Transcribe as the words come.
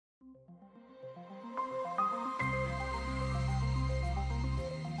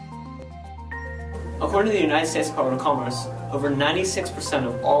According to the United States Department of Commerce, over 96%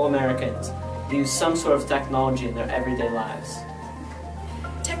 of all Americans use some sort of technology in their everyday lives.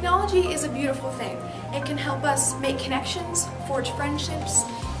 Technology is a beautiful thing. It can help us make connections, forge friendships,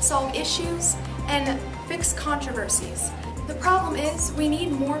 solve issues, and fix controversies. The problem is we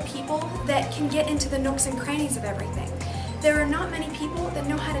need more people that can get into the nooks and crannies of everything. There are not many people that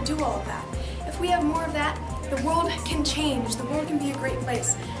know how to do all of that. If we have more of that, the world can change, the world can be a great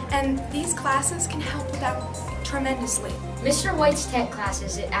place, and these classes can help with that tremendously. Mr. White's tech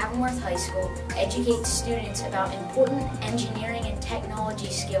classes at Avonworth High School educate students about important engineering and technology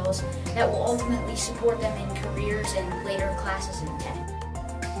skills that will ultimately support them in careers and later classes in tech.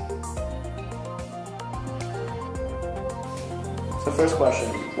 So first question,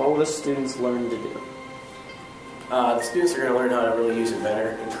 what will the students learn to do? The students are going to learn how to really use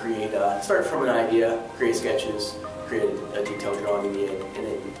Inventor and create, start from an idea, create sketches, create a detailed drawing in the end, and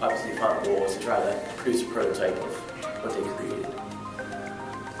then obviously the final goal is to try to produce a prototype of what they created.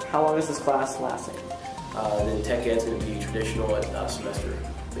 How long is this class lasting? Then Tech Ed's going to be traditional semester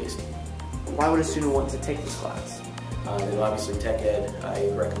based. Why would a student want to take this class? Then obviously Tech Ed, I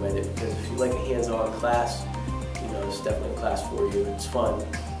recommend it because if you like a hands-on class, it's definitely a class for you. It's fun,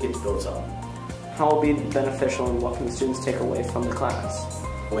 get to build something. How will it be beneficial and what can the students take away from the class?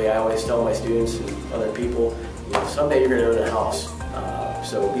 The way I always tell my students and other people, someday you're going to own a house.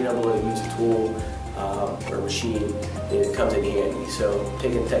 So being able to use a tool or a machine, it comes in handy. So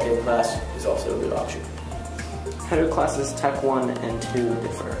taking a Tech Ed class is also a good option. How do classes Tech 1 and 2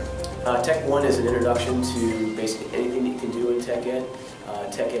 differ? Tech 1 is an introduction to basically anything that you can do in Tech Ed.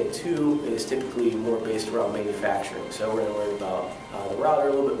 Tech Ed 2 is typically more based around manufacturing. So we're going to learn about the router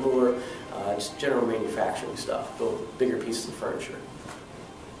a little bit more, just general manufacturing stuff, build bigger pieces of furniture.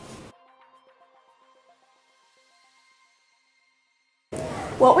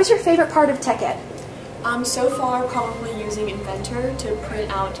 What was your favorite part of Tech Ed? So far, probably using Inventor to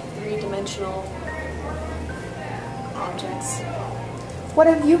print out three-dimensional objects. What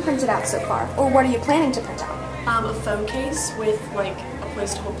have you printed out so far, or what are you planning to print out? A phone case with like a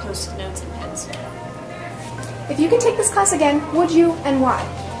place to hold post-it notes and pens. If you could take this class again, would you, and why?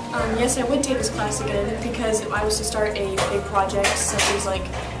 Yes, I would take this class again because if I was to start a big project, such as like,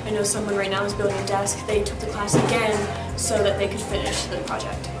 I know someone right now is building a desk, they took the class again so that they could finish the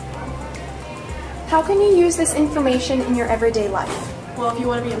project. How can you use this information in your everyday life? Well, if you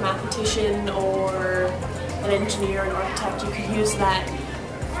want to be a mathematician or an engineer, an architect, you could use that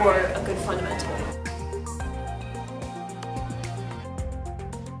for a good fundamental.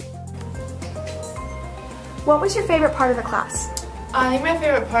 What was your favorite part of the class? I think my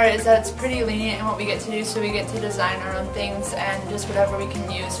favorite part is that it's pretty lenient in what we get to do, so we get to design our own things and just whatever we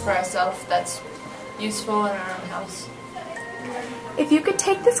can use for ourselves that's useful in our own house. If you could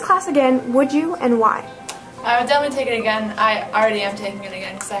take this class again, would you, and why? I would definitely take it again. I already am taking it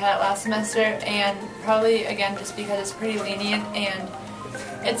again because I had it last semester, and probably again just because it's pretty lenient and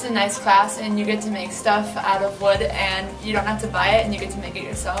it's a nice class and you get to make stuff out of wood and you don't have to buy it and you get to make it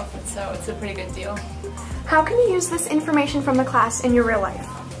yourself, and so it's a pretty good deal. How can you use this information from the class in your real life?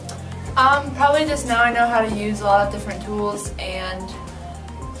 Probably just now I know how to use a lot of different tools, and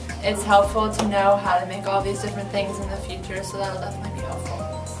it's helpful to know how to make all these different things in the future, so that'll definitely be helpful.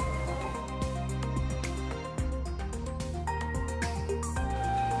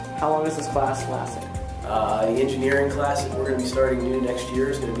 How long is this class lasting? The engineering class that we're going to be starting new next year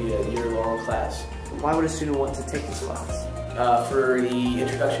is going to be a year-long class. Why would a student want to take this class? For the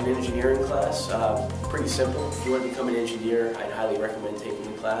Introduction to Engineering class, pretty simple. If you want to become an engineer, I'd highly recommend taking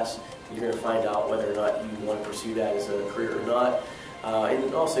the class. You're going to find out whether or not you want to pursue that as a career or not.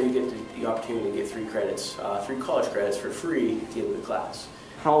 And also you get the opportunity to get 3 credits, 3 college credits for free at the end of the class.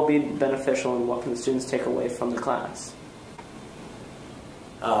 How will it be beneficial and what can the students take away from the class?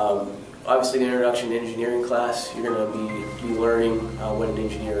 Obviously, the Introduction to Engineering class, you're going to be learning what an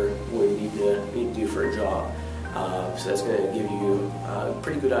engineer would need to do for a job. So that's going to give you a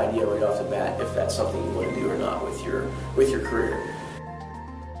pretty good idea right off the bat if that's something you want to do or not with your career.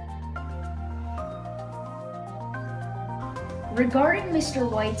 Regarding Mr.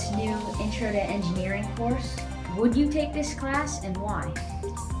 White's new Intro to Engineering course, would you take this class and why?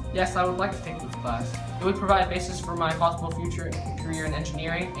 Yes, I would like to take this class. It would provide a basis for my possible future career in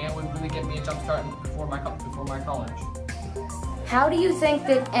engineering and would really get me a jump start before my college. How do you think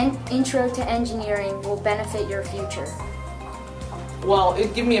that Intro to Engineering will benefit your future? Well,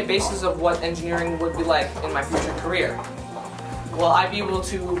 it'd give me a basis of what engineering would be like in my future career. Well, I'd be able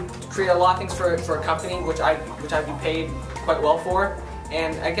to create a lot of things for a company, which I'd be paid quite well for,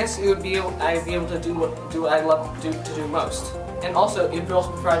 and I guess I'd be able to do what I love to do most. And also, it would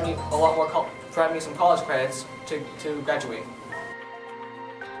also provide me a lot more provide me some college credits to graduate.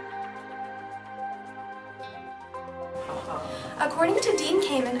 According to Dean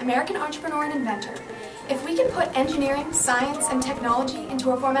Kamen, American entrepreneur and inventor, if we can put engineering, science, and technology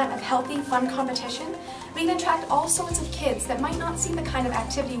into a format of healthy, fun competition, we can attract all sorts of kids that might not see the kind of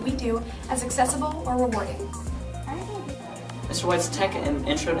activity we do as accessible or rewarding. Mr. White's Tech and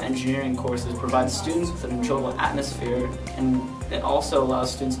Intro to Engineering courses provide students with an enjoyable atmosphere, and it also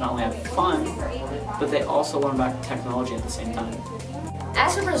allows students to not only have fun, but they also learn about technology at the same time.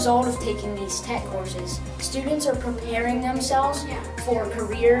 As a result of taking these tech courses, students are preparing themselves for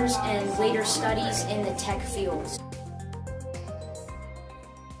careers and later studies in the tech fields.